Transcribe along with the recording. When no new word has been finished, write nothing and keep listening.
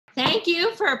thank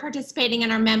you for participating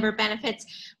in our member benefits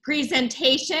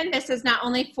presentation. This is not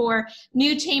only for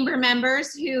new chamber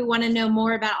members who want to know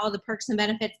more about all the perks and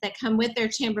benefits that come with their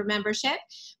chamber membership,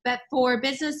 but for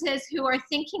businesses who are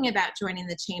thinking about joining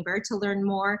the chamber to learn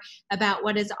more about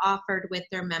what is offered with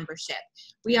their membership.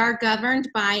 We are governed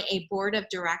by a board of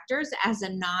directors as a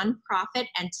nonprofit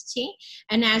entity,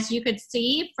 and as you could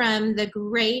see from the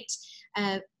great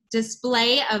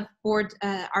display of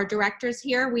our directors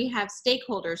here, we have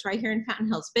stakeholders right here in Fountain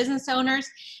Hills, business owners,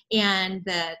 and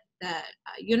the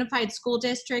Unified School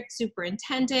District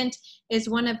Superintendent is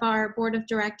one of our board of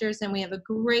directors, and we have a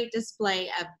great display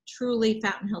of truly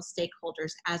Fountain Hills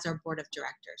stakeholders as our board of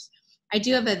directors. I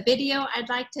do have a video I'd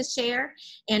like to share,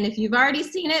 and if you've already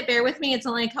seen it, bear with me, it's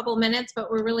only a couple minutes, but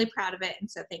we're really proud of it,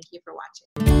 and so thank you for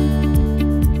watching.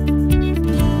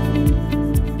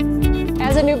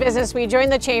 As a new business, we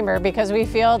joined the chamber because we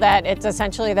feel that it's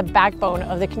essentially the backbone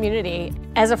of the community.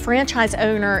 As a franchise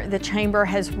owner, the chamber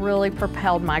has really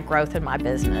propelled my growth in my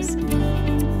business.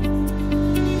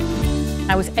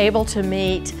 I was able to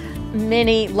meet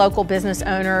many local business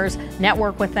owners,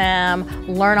 network with them,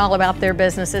 learn all about their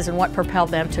businesses and what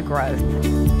propelled them to growth.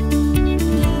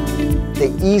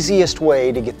 The easiest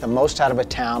way to get the most out of a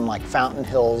town like Fountain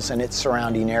Hills and its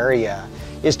surrounding area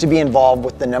is to be involved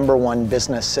with the #1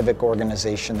 business civic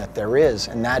organization that there is,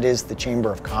 and that is the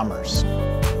Chamber of Commerce.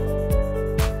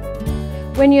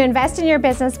 When you invest in your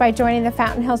business by joining the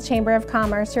Fountain Hills Chamber of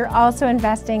Commerce, you're also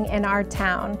investing in our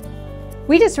town.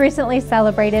 We just recently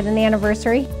celebrated an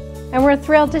anniversary, and we're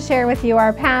thrilled to share with you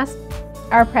our past,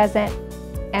 our present,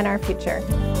 and our future.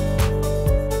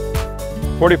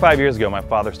 45 years ago, my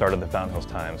father started the Fountain Hills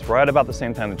Times, right about the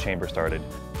same time the Chamber started.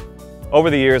 Over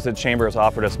the years, the Chamber has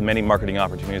offered us many marketing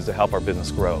opportunities to help our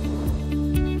business grow.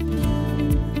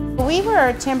 We were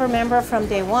a Chamber member from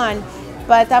day one,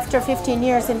 but after 15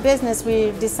 years in business,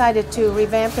 we decided to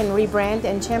revamp and rebrand,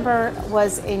 and Chamber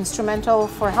was instrumental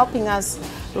for helping us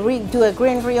do a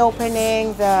grand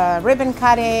reopening, the ribbon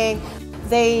cutting.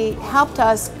 They helped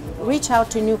us reach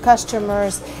out to new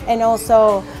customers and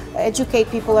also educate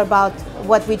people about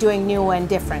what we're doing new and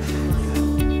different.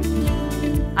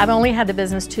 I've only had the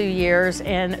business 2 years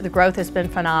and the growth has been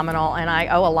phenomenal, and I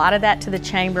owe a lot of that to the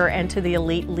chamber and to the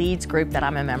Elite Leads group that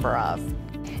I'm a member of.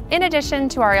 In addition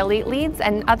to our Elite Leads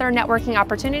and other networking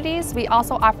opportunities, we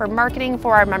also offer marketing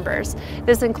for our members.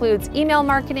 This includes email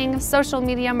marketing, social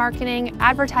media marketing,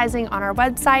 advertising on our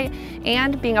website,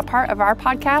 and being a part of our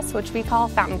podcast, which we call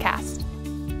FountainCast.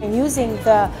 And using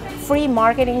the free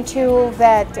marketing tool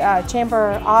that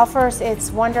Chamber offers,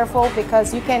 it's wonderful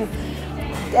because you can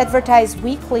advertise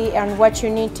weekly on what you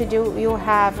need to do. You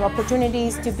have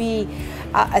opportunities to be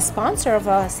a sponsor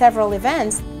of several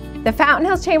events. The Fountain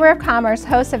Hills Chamber of Commerce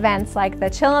hosts events like the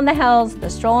Chill in the Hills, the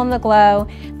Stroll in the Glow,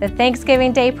 the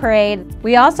Thanksgiving Day Parade.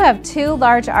 We also have 2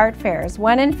 large art fairs,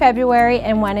 one in February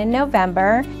and one in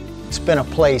November. It's been a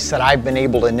place that I've been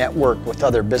able to network with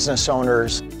other business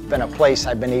owners. It's been a place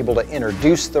I've been able to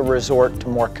introduce the resort to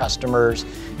more customers,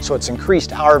 so it's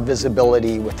increased our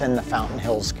visibility within the Fountain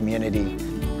Hills community.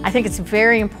 I think it's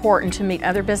very important to meet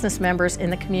other business members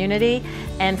in the community,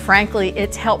 and frankly,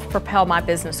 it's helped propel my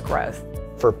business growth.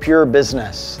 For pure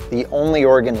business, the only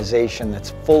organization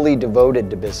that's fully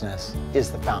devoted to business is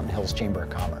the Fountain Hills Chamber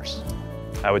of Commerce.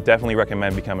 I would definitely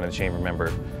recommend becoming a Chamber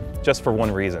member, just for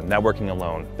one reason, networking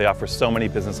alone. They offer so many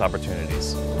business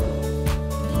opportunities.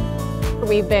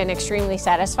 We've been extremely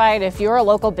satisfied. If you're a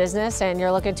local business and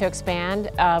you're looking to expand,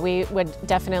 we would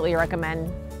definitely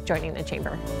recommend joining the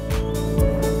Chamber.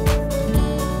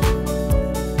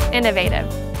 Innovative.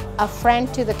 A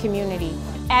friend to the community.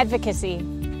 Advocacy.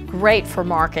 Great for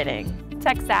marketing.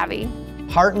 Tech savvy.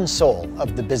 Heart and soul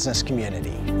of the business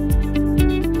community.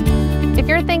 If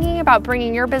you're thinking about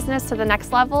bringing your business to the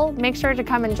next level, make sure to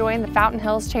come and join the Fountain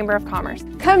Hills Chamber of Commerce.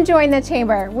 Come join the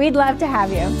Chamber. We'd love to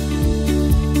have you.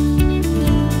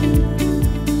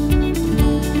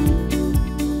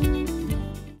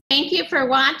 Thank you for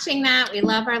watching that. We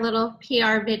love our little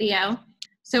PR video.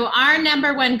 So our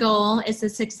 #1 goal is the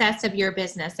success of your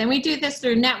business. And we do this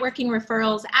through networking,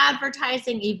 referrals,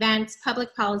 advertising, events,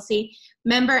 public policy,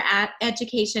 member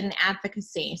education, and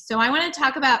advocacy. So I want to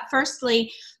talk about,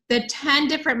 firstly, the 10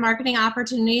 different marketing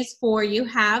opportunities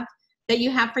that you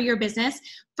have for your business.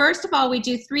 First of all, we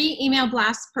do 3 email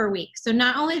blasts per week. So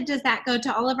not only does that go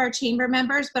to all of our chamber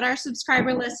members, but our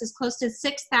subscriber list is close to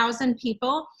 6,000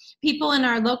 people in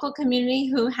our local community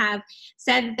who have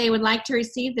said that they would like to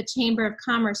receive the Chamber of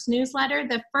Commerce newsletter.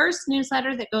 The first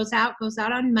newsletter that goes out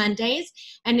on Mondays,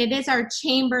 and it is our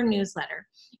chamber newsletter.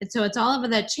 And so it's all of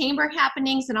the chamber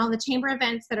happenings and all the chamber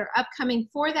events that are upcoming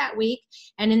for that week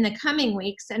and in the coming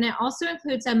weeks. And it also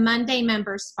includes a Monday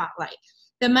member spotlight.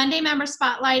 The Monday Member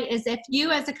Spotlight is if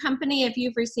you as a company, if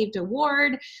you've received an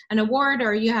award,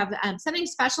 or you have something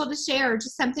special to share or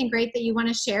just something great that you want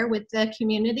to share with the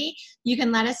community, you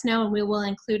can let us know and we will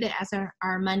include it as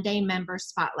our Monday Member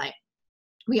Spotlight.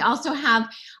 We also have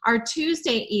our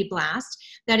Tuesday e-blast,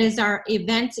 that is our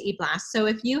events e-blast. So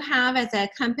if you have, as a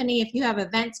company, if you have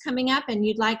events coming up and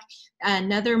you'd like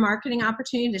another marketing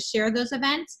opportunity to share those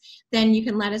events, then you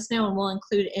can let us know and we'll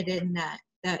include it in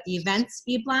the events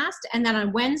e-blast. And then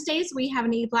on Wednesdays, we have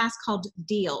an e-blast called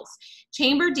Deals,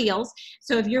 Chamber Deals.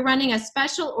 So if you're running a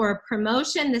special or a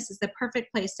promotion, this is the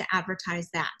perfect place to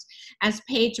advertise that. As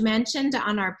Paige mentioned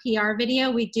on our PR video,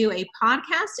 we do a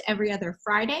podcast every other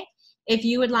Friday. If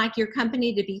you would like your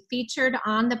company to be featured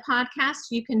on the podcast,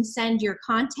 you can send your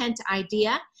content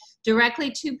idea directly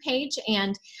to Paige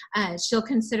and she'll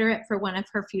consider it for one of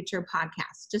her future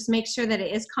podcasts. Just make sure that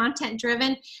it is content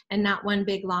driven and not one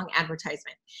big long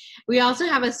advertisement. We also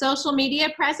have a social media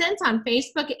presence on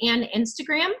Facebook and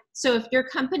Instagram. So if your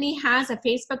company has a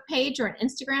Facebook page or an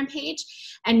Instagram page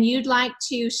and you'd like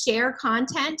to share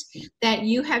content that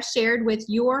you have shared with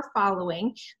your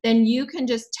following, then you can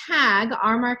just tag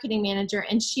our marketing manager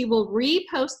and she will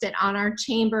repost it on our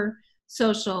chamber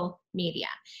social media.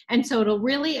 And so it'll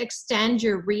really extend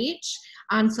your reach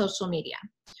on social media.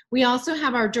 We also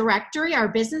have our directory, our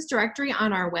business directory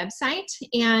on our website.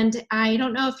 And I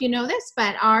don't know if you know this,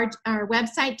 but our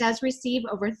website does receive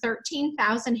over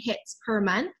 13,000 hits per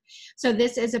month. So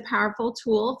this is a powerful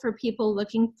tool for people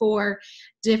looking for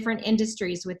different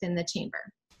industries within the chamber.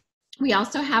 We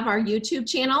also have our YouTube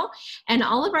channel, and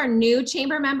all of our new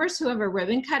chamber members who have a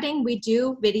ribbon cutting, we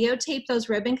do videotape those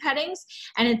ribbon cuttings,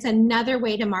 and it's another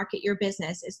way to market your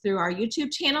business is through our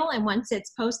YouTube channel, and once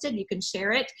it's posted, you can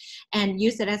share it and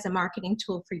use it as a marketing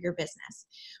tool for your business.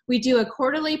 We do a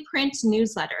quarterly print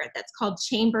newsletter that's called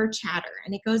Chamber Chatter,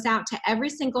 and it goes out to every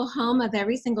single home of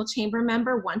every single chamber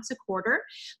member once a quarter.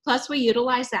 Plus, we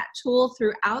utilize that tool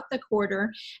throughout the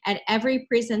quarter at every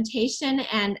presentation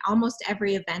and almost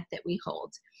every event that we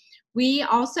hold. We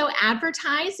also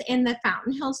advertise in the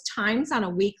Fountain Hills Times on a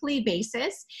weekly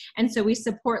basis, and so we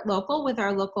support local with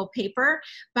our local paper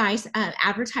by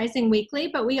advertising weekly,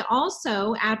 but we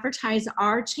also advertise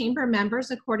our chamber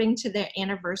members according to their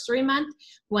anniversary month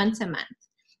once a month.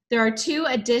 There are two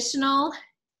additional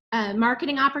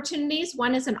marketing opportunities.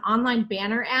 One is an online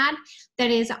banner ad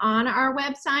that is on our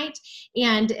website,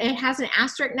 and it has an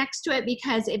asterisk next to it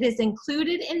because it is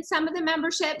included in some of the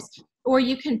memberships, or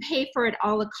you can pay for it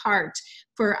a la carte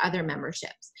for other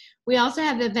memberships. We also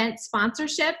have event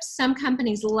sponsorships. Some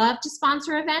companies love to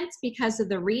sponsor events because of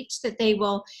the reach that they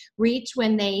will reach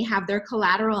when they have their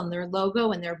collateral and their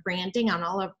logo and their branding on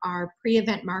all of our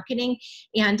pre-event marketing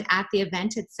and at the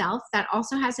event itself. That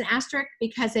also has an asterisk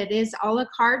because it is a la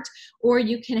carte, or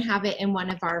you can have it in one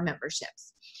of our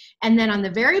memberships. And then on the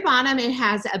very bottom, it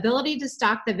has ability to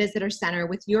stock the visitor center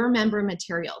with your member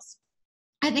materials.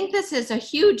 I think this is a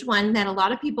huge one that a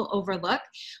lot of people overlook.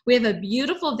 We have a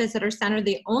beautiful visitor center,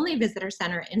 the only visitor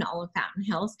center in all of Fountain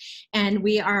Hills, and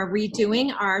we are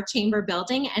redoing our chamber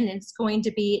building, and it's going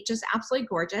to be just absolutely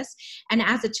gorgeous. And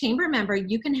as a chamber member,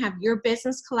 you can have your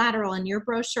business collateral and your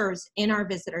brochures in our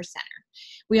visitor center.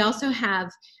 We also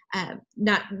have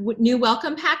new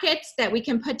welcome packets that we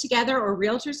can put together, or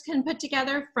realtors can put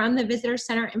together from the visitor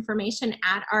center information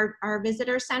at our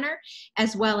visitor center,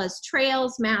 as well as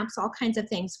trails, maps, all kinds of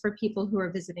things for people who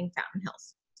are visiting Fountain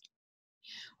Hills.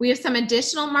 We have some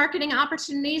additional marketing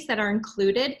opportunities that are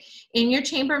included in your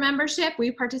chamber membership.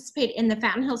 We participate in the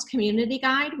Fountain Hills Community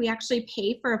Guide. We actually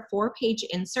pay for a 4-page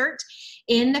insert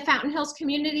in the Fountain Hills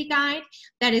Community Guide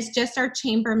that is just our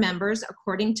chamber members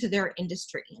according to their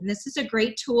industry. And this is a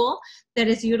great tool that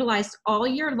is utilized all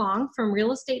year long from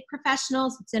real estate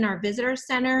professionals. It's in our visitor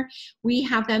center. We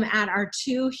have them at our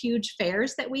 2 huge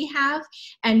fairs that we have,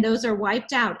 and those are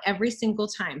wiped out every single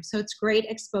time. So it's great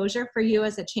exposure for you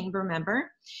as a chamber member.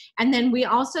 And then we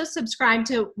also subscribe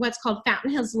to what's called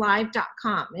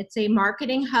fountainhillslive.com. It's a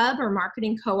marketing hub or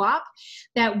marketing co-op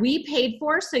that we paid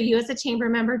for, so you as a chamber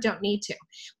member don't need to.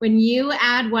 When you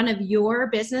add one of your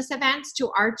business events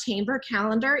to our chamber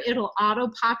calendar, it'll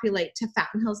auto-populate to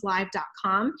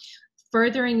fountainhillslive.com,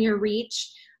 furthering your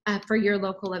reach for your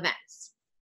local events.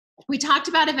 We talked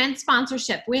about event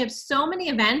sponsorship. We have so many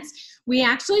events. We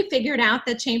actually figured out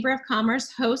the Chamber of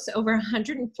Commerce hosts over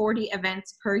 140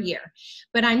 events per year.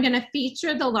 But I'm going to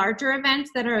feature the larger events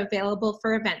that are available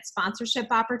for event sponsorship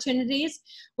opportunities.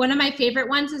 One of my favorite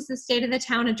ones is the State of the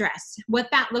Town Address. What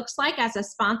that looks like as a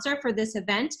sponsor for this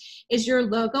event is your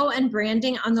logo and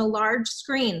branding on the large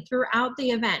screen throughout the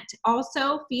event.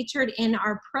 Also featured in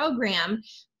our program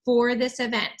for this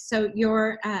event. So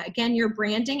your, again, your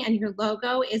branding and your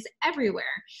logo is everywhere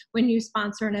when you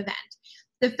sponsor an event.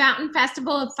 The Fountain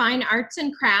Festival of Fine Arts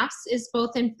and Crafts is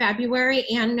both in February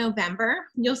and November.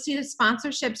 You'll see the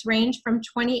sponsorships range from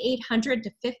 $2,800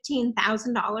 to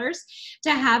 $15,000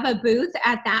 to have a booth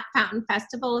at that Fountain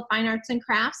Festival of Fine Arts and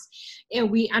Crafts.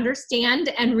 We understand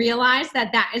and realize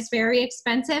that that is very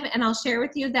expensive, and I'll share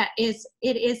with you that it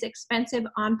is expensive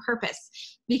on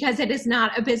purpose, because it is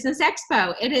not a business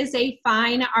expo. It is a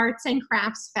fine arts and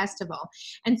crafts festival.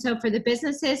 And so for the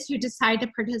businesses who decide to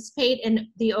participate in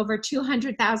the over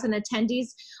 200,000 attendees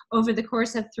over the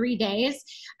course of 3 days,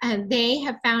 they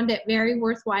have found it very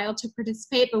worthwhile to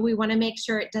participate, but we wanna make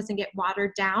sure it doesn't get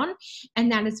watered down, and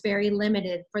that is very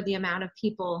limited for the amount of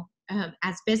people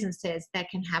as businesses that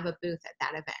can have a booth at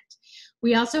that event.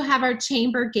 We also have our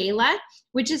Chamber Gala,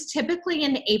 which is typically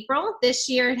in April. This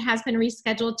year it has been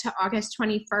rescheduled to August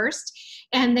 21st.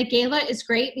 And the gala is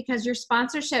great because your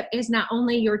sponsorship is not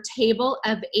only your table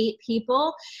of 8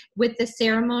 people with the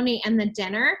ceremony and the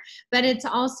dinner, but it's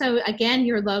also, again,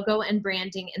 your logo and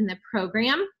branding in the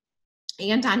program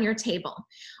and on your table.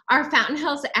 Our Fountain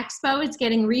Hills Expo is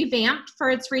getting revamped for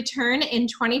its return in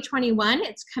 2021.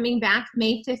 It's coming back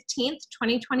May 15th,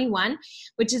 2021,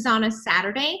 which is on a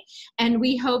Saturday. And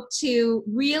we hope to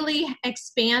really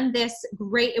expand this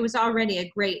great, it was already a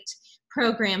great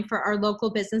program for our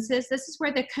local businesses. This is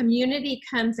where the community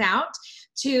comes out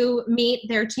to meet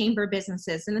their chamber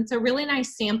businesses. And it's a really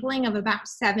nice sampling of about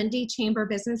 70 chamber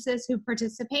businesses who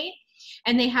participate.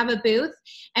 And they have a booth,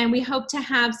 and we hope to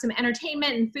have some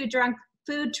entertainment and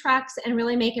food trucks and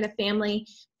really make it a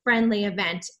family-friendly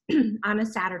event on a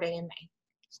Saturday in May.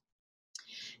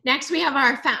 Next, we have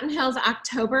our Fountain Hills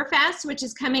Oktoberfest, which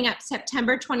is coming up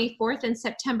September 24th and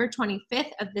September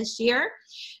 25th of this year.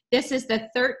 This is the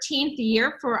 13th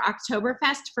year for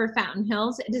Oktoberfest for Fountain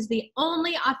Hills. It is the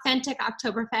only authentic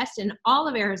Oktoberfest in all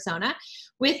of Arizona,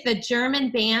 with the German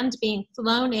band being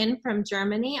flown in from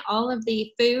Germany. All of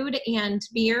the food and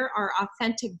beer are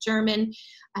authentic German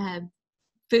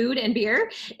food and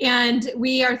beer, and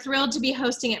we are thrilled to be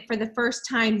hosting it for the first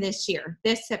time this year,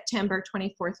 this September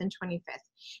 24th and 25th.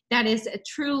 That is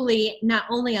truly not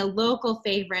only a local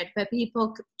favorite, but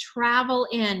people travel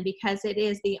in because it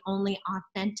is the only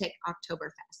authentic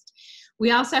Oktoberfest.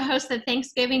 We also host the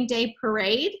Thanksgiving Day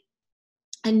Parade,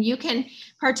 and you can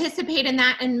participate in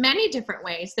that in many different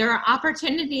ways. There are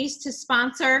opportunities to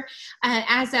sponsor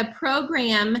as a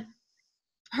program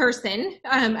person,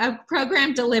 a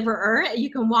program deliverer. You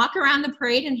can walk around the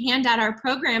parade and hand out our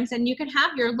programs, and you can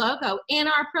have your logo in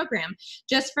our program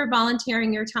just for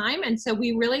volunteering your time. And so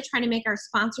we really try to make our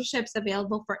sponsorships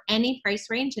available for any price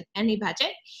range and any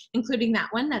budget, including that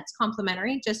one that's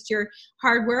complimentary, just your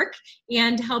hard work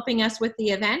and helping us with the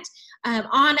event,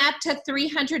 on up to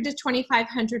 $300 to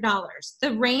 $2,500.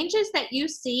 The ranges that you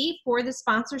see for the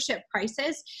sponsorship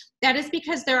prices, that is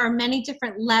because there are many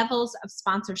different levels of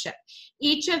sponsorship.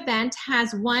 Each event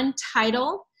has one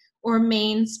title or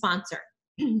main sponsor.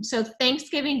 So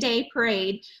Thanksgiving Day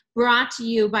Parade brought to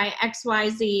you by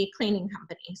XYZ Cleaning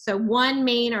Company. So one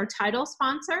main or title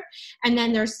sponsor, and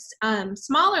then there's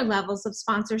smaller levels of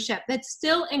sponsorship that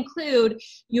still include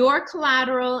your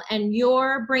collateral and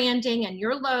your branding and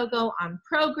your logo on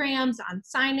programs, on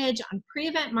signage, on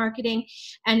pre-event marketing,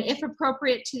 and if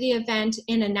appropriate to the event,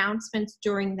 in announcements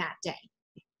during that day.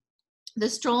 The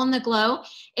Stroll in the Glow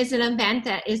is an event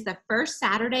that is the first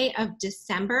Saturday of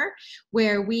December,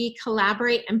 where we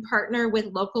collaborate and partner with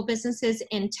local businesses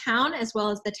in town, as well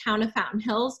as the town of Fountain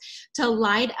Hills, to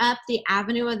light up the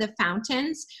Avenue of the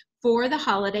Fountains for the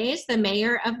holidays. The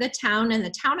mayor of the town and the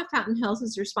town of Fountain Hills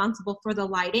is responsible for the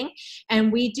lighting,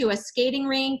 and we do a skating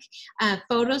rink,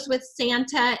 photos with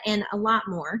Santa, and a lot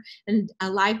more, and a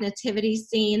live nativity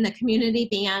scene. The community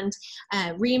band,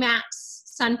 Remax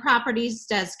Sun Properties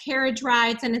does carriage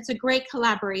rides, and it's a great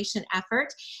collaboration effort.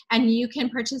 And you can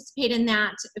participate in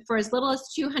that for as little as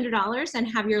 $200 and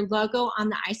have your logo on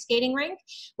the ice skating rink,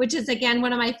 which is, again,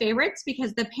 one of my favorites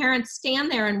because the parents stand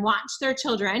there and watch their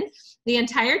children the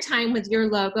entire time with your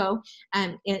logo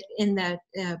in the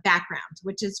background,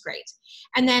 which is great.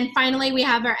 And then finally, we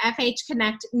have our FH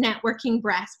Connect Networking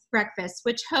Breakfast,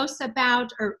 which hosts about,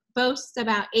 or boasts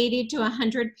about 80 to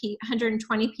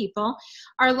 120 people.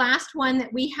 Our last one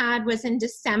that we had was in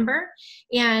December,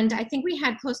 and I think we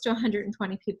had close to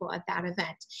 120 people at that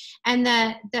event. And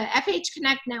the FH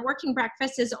Connect networking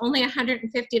breakfast is only $150,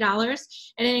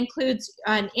 and it includes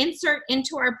an insert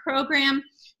into our program,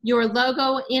 your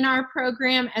logo in our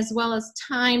program, as well as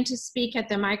time to speak at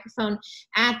the microphone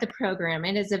at the program.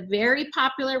 It is a very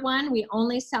popular one. We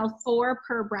only sell 4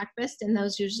 per breakfast, and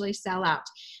those usually sell out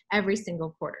every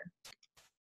single quarter.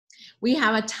 We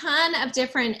have a ton of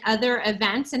different other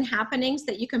events and happenings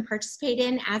that you can participate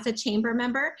in as a chamber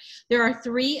member. There are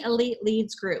 3 Elite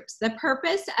Leads groups. The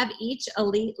purpose of each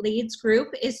Elite Leads group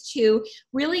is to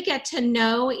really get to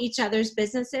know each other's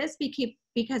businesses,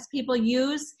 because people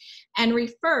use and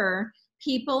refer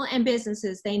people and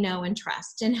businesses they know and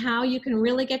trust. And how you can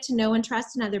really get to know and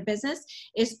trust another business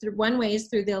is one way is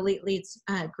through the Elite Leads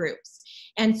groups.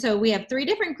 And so we have 3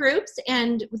 different groups,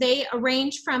 and they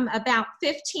range from about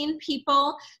 15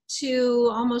 people to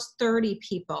almost 30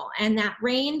 people. And that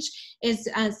range is,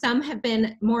 some have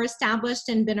been more established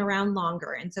and been around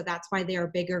longer. And so that's why they are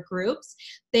bigger groups.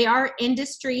 They are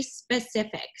industry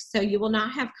specific. So you will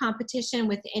not have competition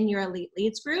within your Elite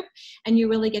Leads group, and you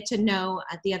really get to know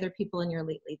the other people in your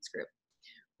Elite Leads group.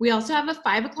 We also have a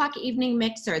 5 o'clock evening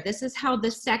mixer. This is held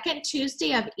the second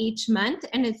Tuesday of each month,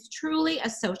 and it's truly a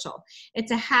social.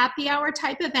 It's a happy hour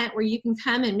type event where you can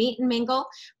come and meet and mingle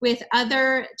with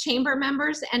other chamber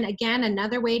members, and again,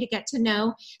 another way to get to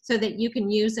know so that you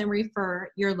can use and refer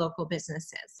your local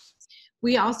businesses.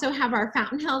 We also have our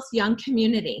Fountain Hills Young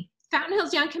Community. Fountain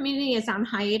Hills Young Community is on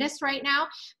hiatus right now,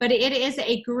 but it is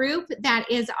a group that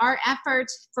is our effort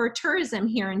for tourism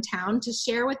here in town to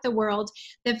share with the world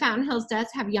that Fountain Hills does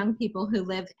have young people who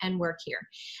live and work here.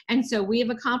 And so we have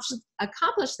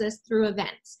accomplished this through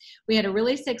events. We had a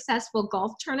really successful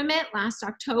golf tournament last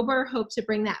October, hope to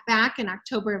bring that back in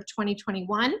October of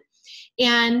 2021.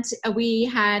 And we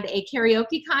had a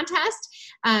karaoke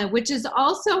contest, which is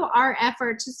also our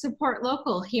effort to support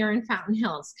local here in Fountain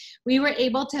Hills. We were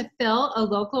able to fill a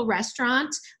local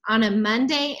restaurant on a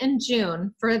Monday in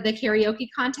June for the karaoke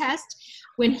contest.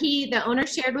 When the owner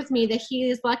shared with me that he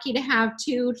is lucky to have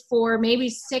 2, 4, maybe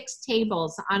 6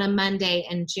 tables on a Monday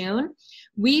in June,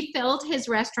 we filled his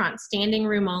restaurant standing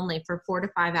room only for 4 to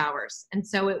 5 hours. And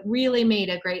so it really made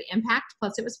a great impact,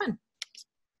 plus it was fun.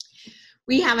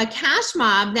 We have a cash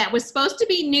mob that was supposed to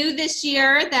be new this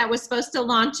year, that was supposed to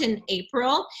launch in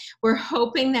April. We're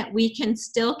hoping that we can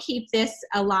still keep this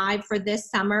alive for this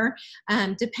summer,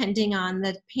 depending on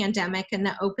the pandemic and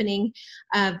the opening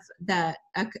of the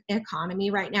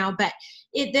economy right now. But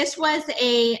this was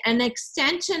an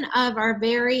extension of our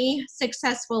very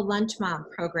successful lunch mob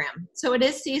program. So it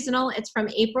is seasonal. It's from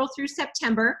April through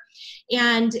September,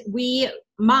 and we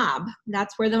mob,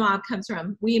 that's where the mob comes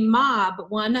from. We mob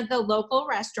one of the local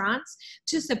restaurants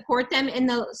to support them in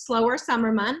the slower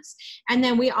summer months. And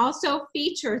then we also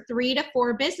feature 3 to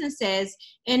 4 businesses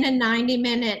in a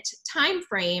 90-minute time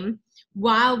frame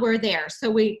while we're there. So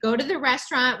we go to the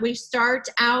restaurant, we start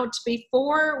out,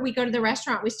 before we go to the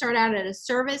restaurant, we start out at a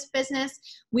service business.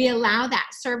 We allow that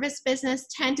service business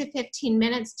 10 to 15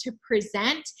 minutes to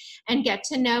present and get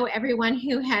to know everyone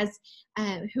who has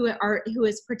who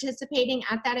is participating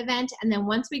at that event. And then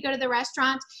once we go to the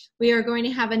restaurant, we are going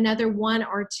to have another 1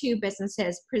 or 2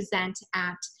 businesses present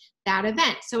at that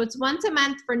event. So it's once a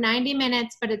month for 90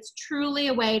 minutes, but it's truly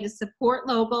a way to support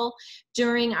local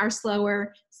during our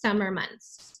slower summer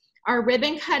months. Our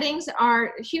ribbon cuttings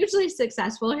are hugely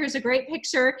successful. Here's a great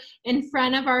picture in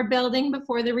front of our building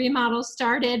before the remodel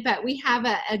started, but we have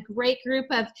a great group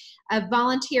of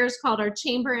volunteers called our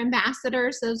chamber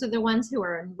ambassadors. Those are the ones who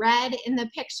are in red in the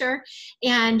picture.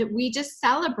 And we just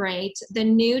celebrate the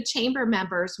new chamber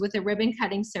members with a ribbon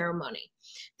cutting ceremony.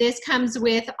 This comes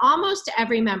with almost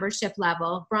every membership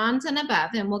level, bronze and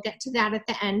above, and we'll get to that at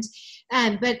the end.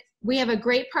 But we have a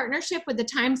great partnership with the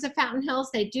Times of Fountain Hills.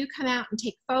 They do come out and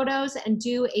take photos and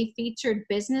do a featured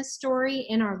business story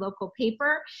in our local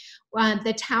paper.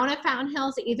 The town of Fountain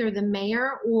Hills, either the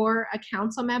mayor or a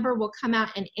council member will come out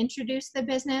and introduce the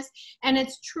business, and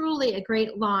it's truly a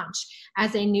great launch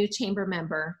as a new chamber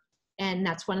member. And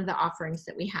that's one of the offerings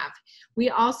that we have.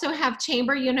 We also have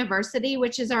Chamber University,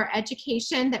 which is our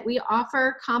education that we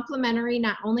offer complimentary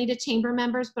not only to chamber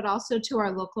members, but also to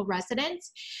our local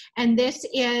residents. And this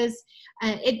is,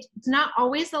 it's not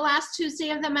always the last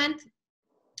Tuesday of the month.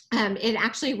 It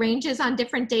actually ranges on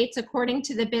different dates according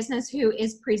to the business who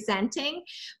is presenting,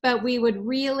 but we would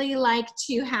really like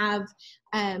to have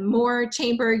more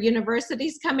chamber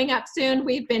universities coming up soon.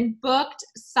 We've been booked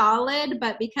solid,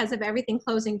 but because of everything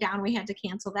closing down, we had to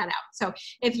cancel that out. So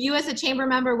if you as a chamber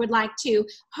member would like to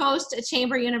host a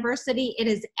chamber university, it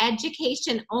is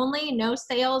education only, no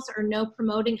sales or no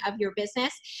promoting of your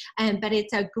business, but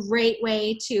it's a great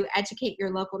way to educate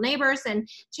your local neighbors and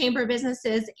chamber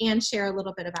businesses and share a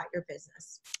little bit about your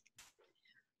business.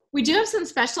 We do have some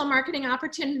special marketing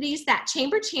opportunities. That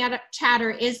Chamber Chatter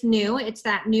is new. It's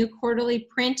that new quarterly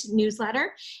print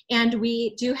newsletter, and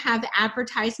we do have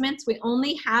advertisements. We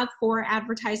only have 4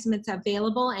 advertisements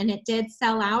available, and it did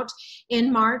sell out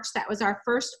in March. That was our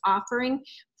first offering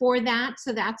for that,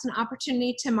 so that's an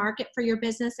opportunity to market for your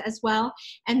business as well.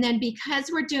 And then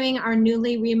because we're doing our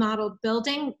newly remodeled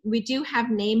building, we do have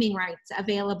naming rights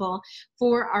available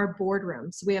for our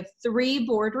boardrooms. We have 3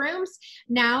 boardrooms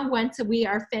now once we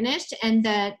are finished, and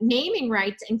the naming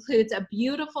rights includes a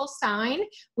beautiful sign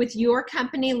with your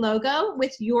company logo,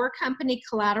 with your company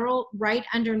collateral right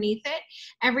underneath it.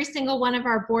 Every single one of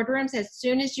our boardrooms, as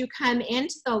soon as you come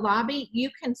into the lobby,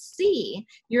 you can see,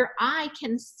 your eye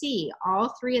can see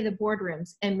all 3 of the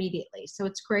boardrooms immediately. So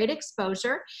it's great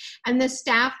exposure, and the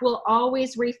staff will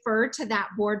always refer to that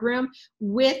boardroom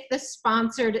with the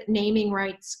sponsored naming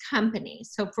rights company.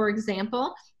 So for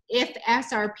example, if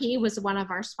SRP was one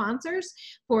of our sponsors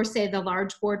for, say, the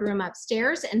large boardroom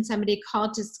upstairs, and somebody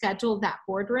called to schedule that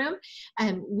boardroom,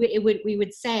 we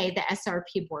would say the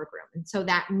SRP boardroom. And so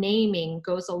that naming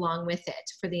goes along with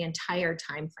it for the entire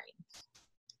time frame.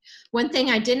 One thing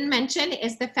I didn't mention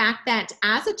is the fact that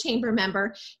as a chamber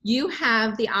member, you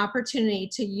have the opportunity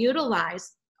to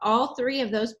utilize all 3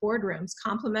 of those boardrooms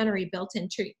complimentary built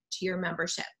into your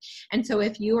membership. And so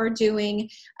if you are doing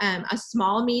a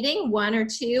small meeting, 1 or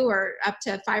 2 or up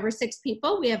to 5 or 6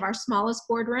 people, we have our smallest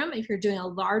boardroom. If you're doing a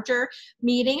larger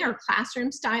meeting or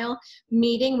classroom style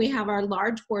meeting, we have our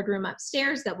large boardroom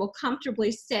upstairs that will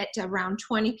comfortably sit around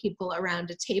 20 people around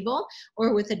a table,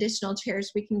 or with additional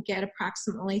chairs, we can get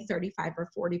approximately 35 or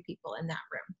 40 people in that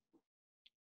room.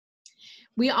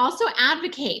 We also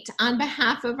advocate on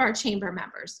behalf of our chamber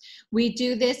members. We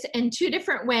do this in 2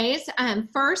 different ways.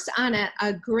 First, on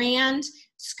a grand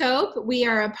scope, we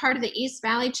are a part of the East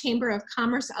Valley Chamber of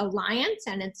Commerce Alliance,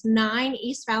 and it's 9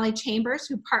 East Valley chambers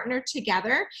who partner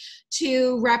together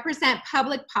to represent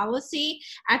public policy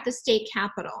at the state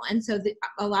capitol. And so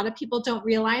a lot of people don't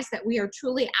realize that we are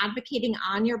truly advocating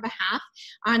on your behalf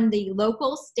on the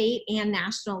local, state, and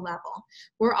national level.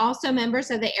 We're also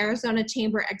members of the Arizona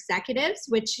Chamber Executives,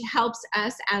 which helps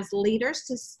us as leaders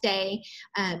to stay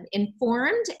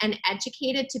informed and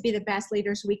educated to be the best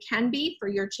leaders we can be for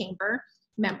your chamber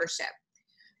membership.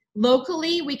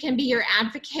 Locally, we can be your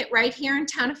advocate right here in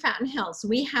town of Fountain Hills.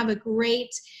 We have a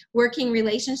great working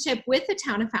relationship with the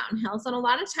town of Fountain Hills, and a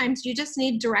lot of times you just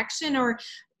need direction, or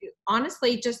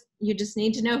honestly, you just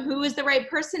need to know who is the right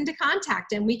person to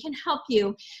contact, and we can help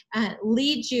you,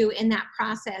 lead you in that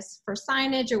process for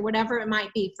signage or whatever it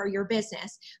might be for your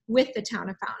business with the town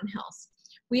of Fountain Hills.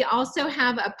 We also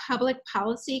have a public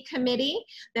policy committee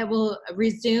that will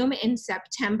resume in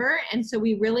September, and so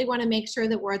we really want to make sure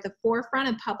that we're at the forefront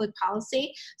of public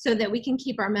policy so that we can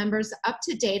keep our members up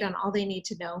to date on all they need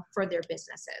to know for their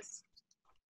businesses.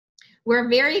 We're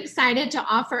very excited to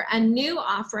offer a new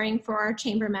offering for our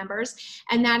chamber members,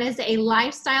 and that is a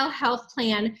lifestyle health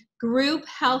plan group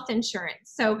health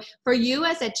insurance. So for you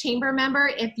as a chamber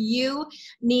member, if you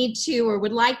need to or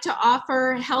would like to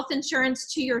offer health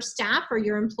insurance to your staff or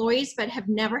your employees but have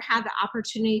never had the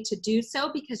opportunity to do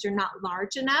so because you're not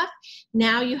large enough,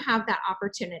 now you have that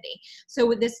opportunity.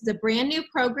 So this is a brand new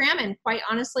program, and quite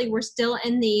honestly, we're still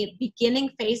in the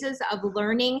beginning phases of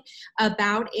learning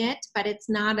about it, but it's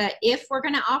not a if we're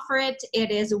going to offer it, it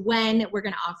is when we're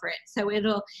going to offer it. So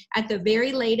it'll at the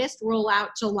very latest roll out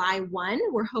July 1.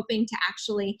 We're hoping to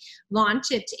actually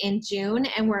launch it in June,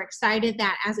 and we're excited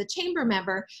that as a chamber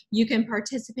member, you can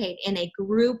participate in a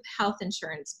group health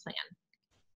insurance plan.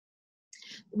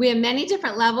 We have many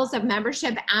different levels of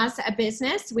membership as a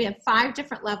business. We have 5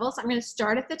 different levels. I'm going to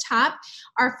start at the top.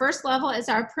 Our first level is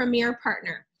our Premier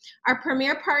Partner. Our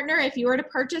Premier Partner, if you were to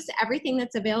purchase everything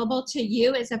that's available to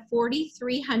you, is a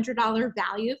 $4,300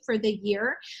 value for the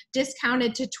year,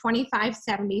 discounted to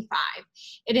 $2,575.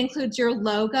 It includes your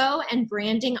logo and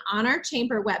branding on our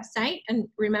chamber website. And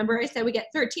remember, I said we get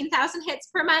 13,000 hits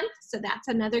per month, so that's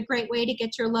another great way to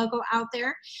get your logo out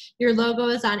there. Your logo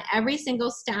is on every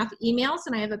single staff emails,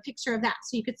 and I have a picture of that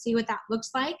so you could see what that looks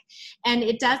like. And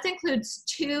it does include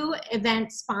 2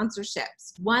 event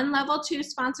sponsorships, 1 level 2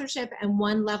 sponsorship and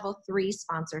 1 level 3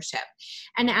 sponsorship.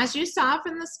 And as you saw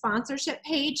from the sponsorship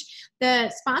page,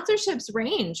 the sponsorships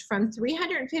range from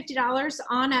 $350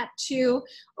 on up to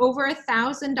over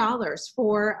 $1,000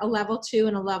 for a level 2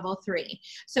 and a level 3.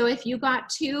 So if you got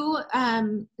two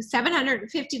 $750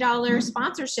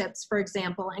 sponsorships, for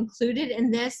example, included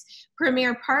in this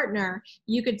Premier Partner,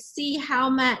 you could see how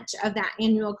much of that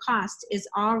annual cost is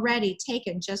already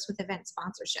taken just with event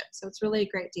sponsorship. So it's really a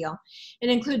great deal. It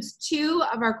includes 2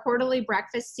 of our quarterly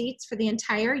breakfast seats for the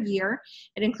entire year.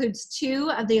 It includes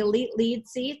 2 of the Elite Lead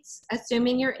seats,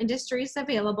 assuming your industry is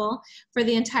available, for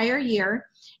the entire year.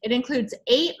 It includes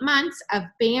 8 months of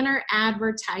banner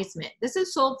advertisement. This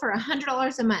is sold for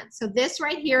 $100 a month. So this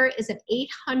right here is an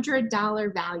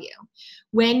 $800 value.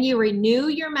 When you renew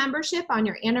your membership on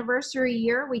your anniversary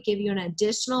year, we give you an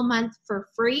additional month for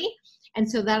free. And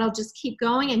so that'll just keep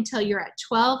going until you're at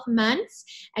 12 months,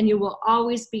 and you will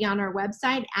always be on our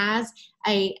website as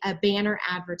a banner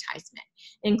advertisement.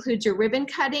 It includes your ribbon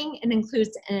cutting. It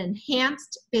includes an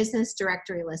enhanced business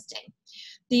directory listing.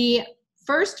 The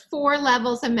first 4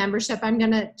 levels of membership I'm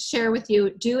going to share with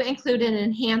you do include an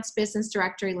enhanced business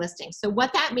directory listing. So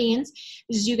what that means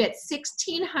is you get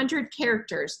 1,600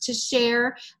 characters to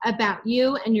share about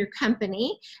you and your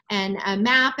company, and a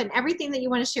map and everything that you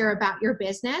want to share about your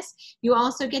business. You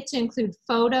also get to include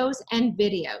photos and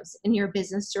videos in your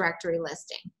business directory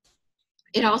listing.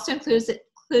 It also includes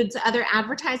other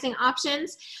advertising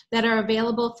options that are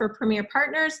available for Premier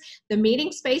Partners, the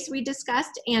meeting space we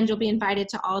discussed, and you'll be invited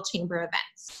to all chamber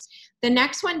events. The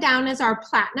next one down is our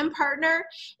Platinum Partner,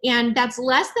 and that's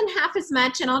less than half as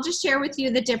much, and I'll just share with you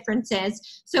the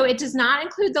differences. So it does not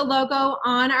include the logo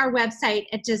on our website.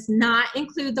 It does not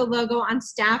include the logo on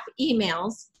staff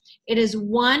emails. It is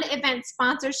 1 event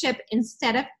sponsorship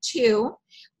instead of 2,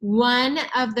 1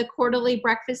 of the quarterly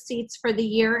breakfast seats for the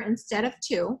year instead of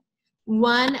 2,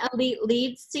 1 Elite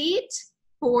Lead seat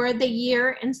for the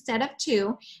year instead of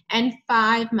 2, and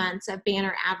 5 months of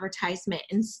banner advertisement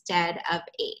instead of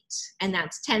 8. And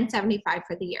that's $1,075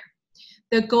 for the year.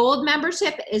 The Gold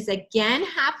membership is again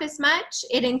half as much.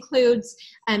 It includes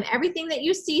everything that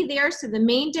you see there. So the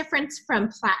main difference from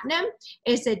Platinum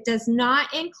is it does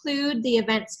not include the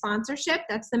event sponsorship.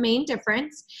 That's the main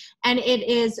difference. And it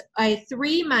is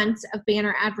 3 months of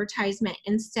banner advertisement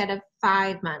instead of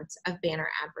 5 months of banner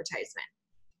advertisement.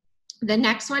 The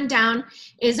next one down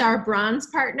is our Bronze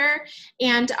Partner.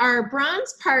 And our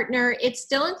Bronze Partner, it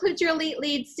still includes your Elite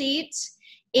Lead seat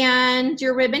and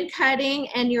your ribbon cutting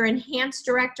and your enhanced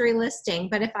directory listing.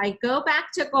 But if I go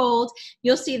back to Gold,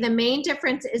 you'll see the main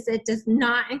difference is it does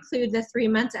not include the 3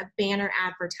 months of banner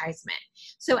advertisement.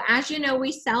 So as you know,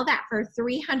 we sell that for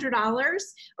 $300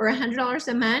 or $100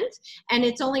 a month, and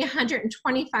it's only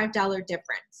 $125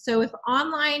 difference. So if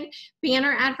online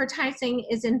banner advertising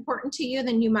is important to you,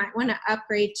 then you might want to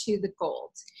upgrade to the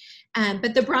Gold.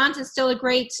 But the Bronze is still a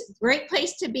great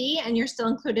place to be, and you're still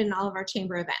included in all of our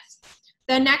chamber events.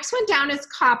 The next one down is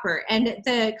Copper, and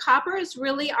the Copper is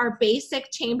really our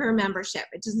basic chamber membership.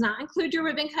 It does not include your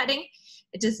ribbon cutting.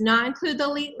 It does not include the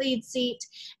Elite Lead seat,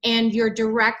 and your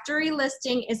directory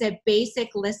listing is a basic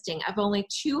listing of only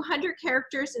 200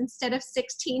 characters instead of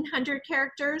 1,600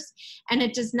 characters, and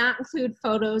it does not include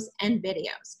photos and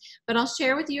videos. But I'll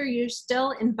share with you, you're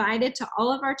still invited to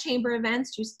all of our chamber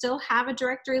events. You still have a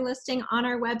directory listing on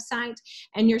our website,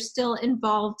 and you're still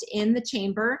involved in the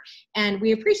chamber, and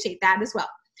we appreciate that as well.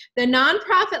 The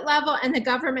nonprofit level and the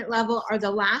government level are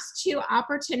the last 2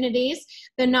 opportunities.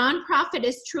 The nonprofit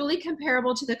is truly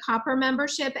comparable to the Copper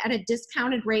membership at a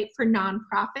discounted rate for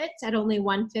nonprofits at only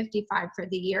 $155 for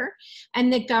the year.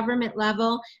 And the government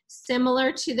level,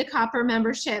 similar to the Copper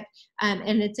membership,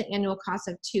 and it's an annual cost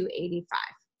of $285.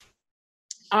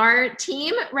 Our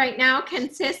team right now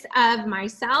consists of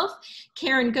myself,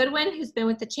 Karen Goodwin, who's been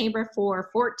with the Chamber for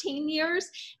 14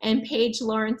 years, and Paige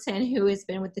Lawrenson, who has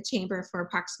been with the Chamber for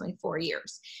approximately 4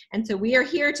 years. And so we are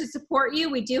here to support you.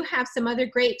 We do have some other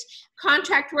great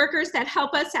contract workers that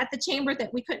help us at the Chamber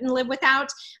that we couldn't live without.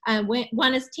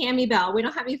 One is Tammy Bell. We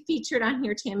don't have you featured on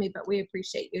here, Tammy, but we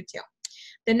appreciate you too.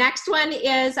 The next one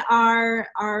is our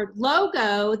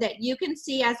logo that you can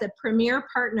see as a Premier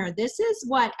Partner. This is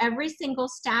what every single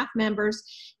staff member's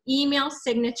email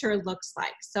signature looks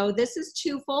like. So this is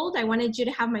twofold. I wanted you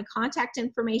to have my contact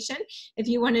information if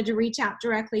you wanted to reach out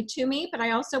directly to me, but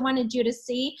I also wanted you to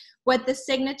see what the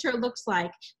signature looks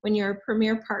like when you're a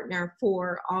Premier Partner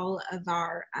for all of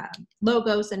our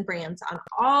logos and brands on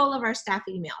all of our staff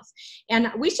emails.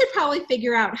 And we should probably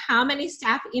figure out how many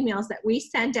staff emails that we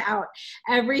send out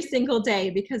every single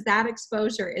day, because that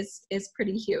exposure is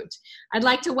pretty huge. I'd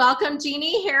like to welcome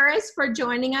Jeannie Harris for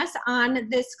joining us on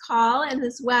this call and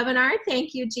this webinar. webinar.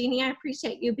 Thank you, Jeannie. I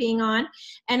appreciate you being on.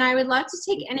 And I would love to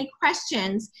take any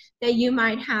questions that you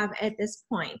might have at this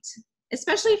point,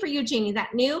 especially for you, Jeannie,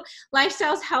 that new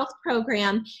Lifestyles Health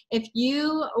program. If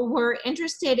you were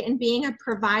interested in being a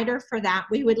provider for that,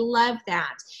 we would love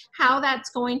that. How that's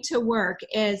going to work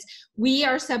is we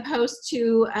are supposed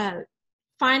to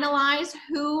finalize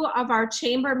who of our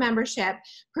chamber membership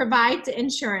provides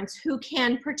insurance, who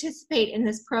can participate in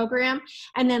this program,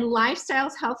 and then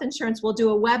Lifestyles Health Insurance will do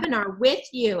a webinar with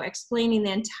you explaining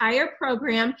the entire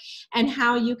program and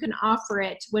how you can offer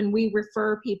it when we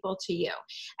refer people to you.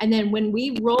 And then when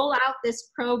we roll out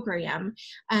this program,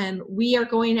 we are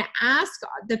going to ask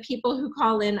the people who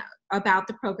call in about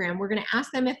the program, we're going to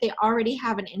ask them if they already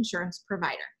have an insurance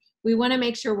provider. We want to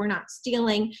make sure we're not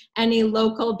stealing any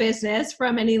local business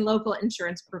from any local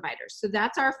insurance providers. So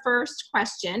that's our first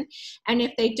question. And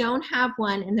if they don't have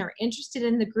one and they're interested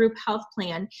in the group health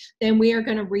plan, then we are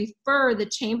going to refer the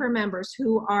chamber members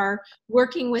who are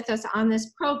working with us on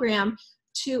this program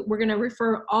we're going to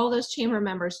refer all those chamber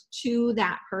members to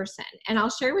that person. And I'll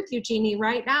share with you, Jeannie,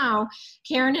 right now,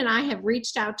 Karen and I have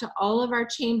reached out to all of our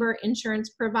chamber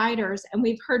insurance providers, and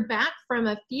we've heard back from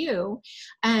a few,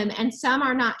 and some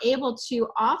are not able to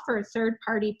offer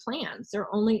third-party plans.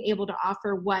 They're only able to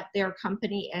offer what their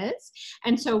company is.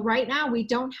 And so right now, we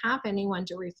don't have anyone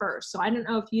to refer. So I don't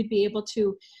know if you'd be able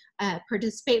to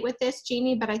participate with this,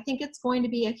 Jeannie, but I think it's going to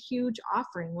be a huge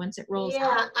offering once it rolls out.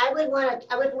 Yeah, I would want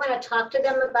to talk to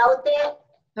them about that.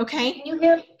 Okay. Can you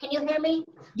hear me?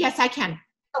 Yes, I can.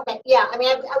 Okay. Yeah. I mean,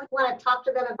 I would want to talk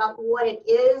to them about what it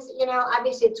is. You know,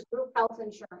 obviously it's group health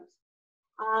insurance.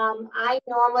 I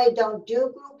normally don't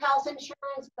do group health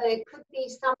insurance, but it could be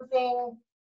something.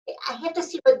 I have to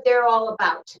see what they're all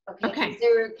about. Okay.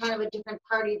 They're kind of a different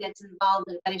party that's involved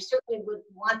in it, but I certainly would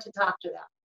want to talk to them.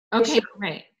 Okay,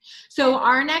 great. So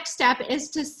our next step is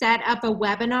to set up a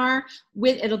webinar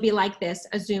it'll be like this,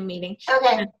 a Zoom meeting.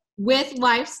 Okay. With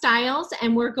Lifestyles,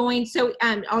 and we're going, so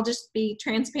I'll just be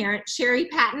transparent. Sherry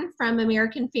Patton from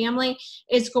American Family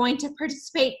is going to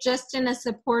participate just in a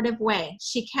supportive way.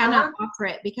 She cannot offer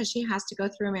it because she has to go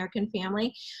through American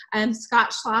Family.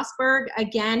 Scott Schlossberg,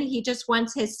 again, he just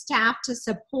wants his staff to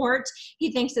support.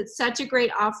 He thinks it's such a great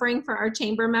offering for our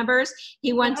chamber members.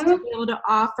 He wants to be able to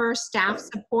offer staff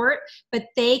support, but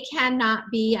they cannot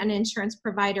be an insurance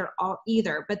provider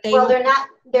either. But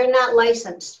they're not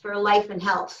licensed for life and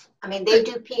health. I mean, they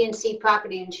do P&C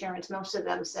property insurance, most of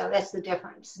them, so that's the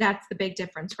difference. That's the big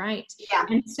difference, right? Yeah.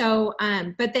 And so,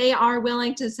 but they are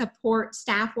willing to support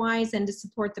staff-wise and to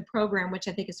support the program, which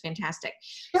I think is fantastic.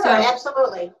 Sure,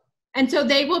 absolutely. And so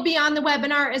they will be on the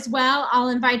webinar as well. I'll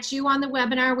invite you on the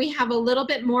webinar. We have a little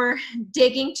bit more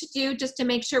digging to do just to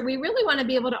make sure. We really want to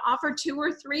be able to offer 2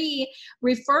 or 3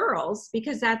 referrals,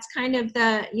 because that's kind of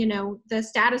the, you know, the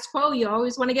status quo. You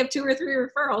always want to give 2 or 3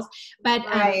 referrals. But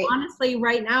honestly,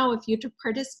 right now, if you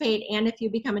participate and if you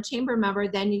become a chamber member,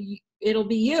 then it'll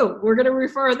be you. We're going to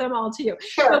refer them all to you.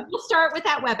 Sure. So we'll start with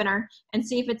that webinar and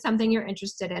see if it's something you're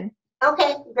interested in.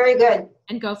 Okay, very good.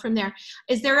 And go from there.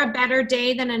 Is there a better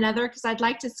day than another? Because I'd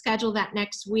like to schedule that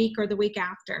next week or the week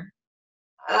after.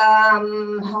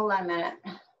 Hold on a minute.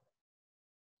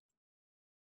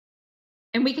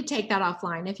 And we could take that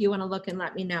offline if you want to look and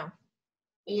let me know.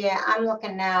 Yeah, I'm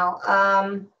looking now.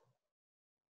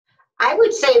 I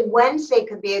would say Wednesday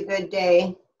could be a good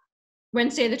day.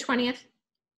 Wednesday the 20th?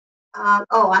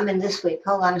 I'm in this week.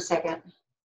 Hold on a second.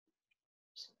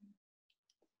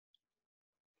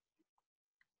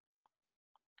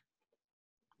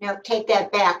 No, take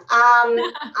that back.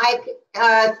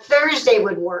 Thursday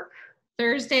would work.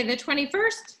 Thursday the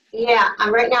 21st? Yeah,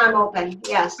 right now I'm open,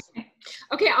 yes.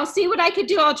 Okay, I'll see what I could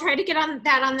do. I'll try to get on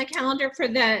the calendar for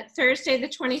the Thursday the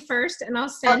 21st, and I'll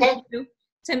send you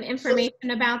some information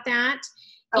about that.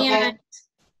 Okay.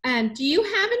 And do you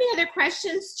have any other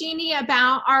questions, Jeannie,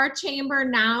 about our chamber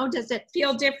now? Does it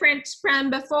feel different from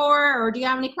before, or do you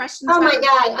have any questions? Oh my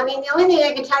God. I mean, the only thing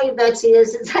I can tell you, Betsy,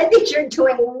 is I think you're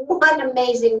doing one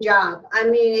amazing job. I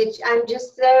mean, I'm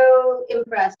just so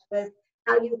impressed with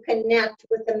how you connect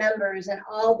with the members and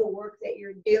all the work that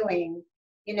you're doing,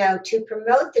 you know, to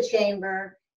promote the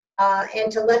chamber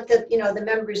and to let the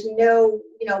members know,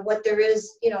 what there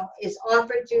is, is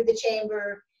offered through the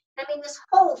chamber. I mean, this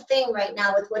whole thing right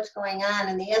now with what's going on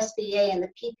and the SBA and the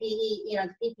PPE,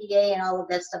 the PPA and all of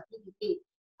that stuff, PPP.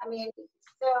 I mean, it's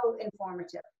so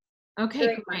informative.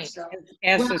 Okay, great. So.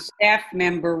 As a staff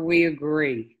member, we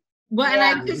agree. Well, and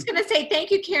Yeah. I'm just going to say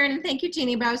thank you, Karen, and thank you,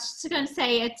 Jeannie, but I was just going to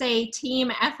say it's a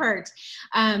team effort.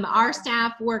 Our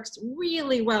staff works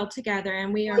really well together,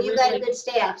 and we are Well, you got a really, good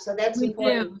staff, so that's we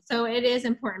important. do. So it is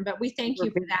important, but we thank We're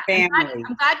you for big that. family.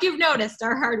 I'm glad you've noticed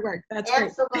our hard work. That's great.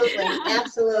 Absolutely,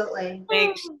 absolutely.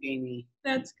 Thanks, Jeannie.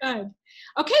 That's good.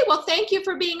 Okay, well, thank you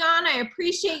for being on. I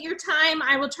appreciate your time.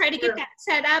 I will try to Sure. get that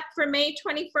set up for May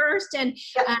 21st, and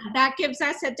Yep. that gives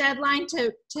us a deadline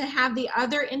to have the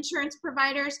other insurance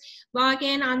providers log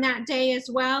in on that day as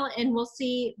well, and we'll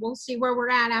see where we're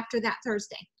at after that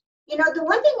Thursday. You know, the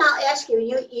one thing I'll ask you,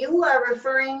 you are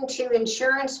referring to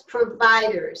insurance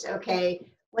providers,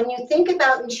 okay? When you think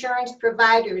about insurance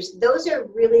providers, those are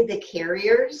really the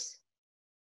carriers.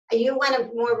 You want to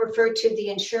more refer to the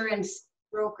insurance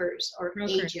brokers or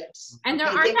agents. And there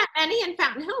okay? aren't that many in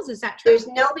Fountain Hills, is that true? There's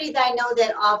nobody that I know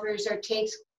that offers or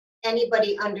takes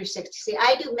anybody under 60. See,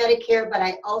 I do Medicare, but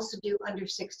I also do under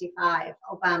 65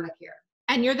 Obamacare.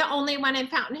 And you're the only one in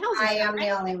Fountain Hills. is I that am right?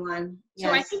 the only one. So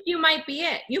I Yes. think you might be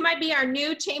it. You might be our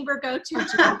new chamber go-to.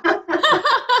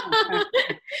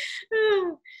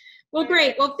 Well,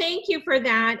 great. Well, thank you for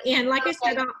that. And like I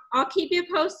said, I'll keep you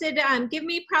posted. Give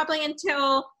me probably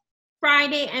until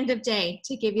Friday, end of day,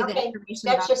 to give you the Okay, information.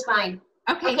 that's about just fine.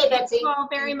 it. Okay. Okay, Thank Betsy. you all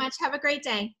very much. Have a great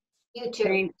day. You too.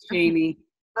 Thanks, Jeannie.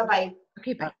 Bye-bye.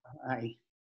 Okay, bye. Bye.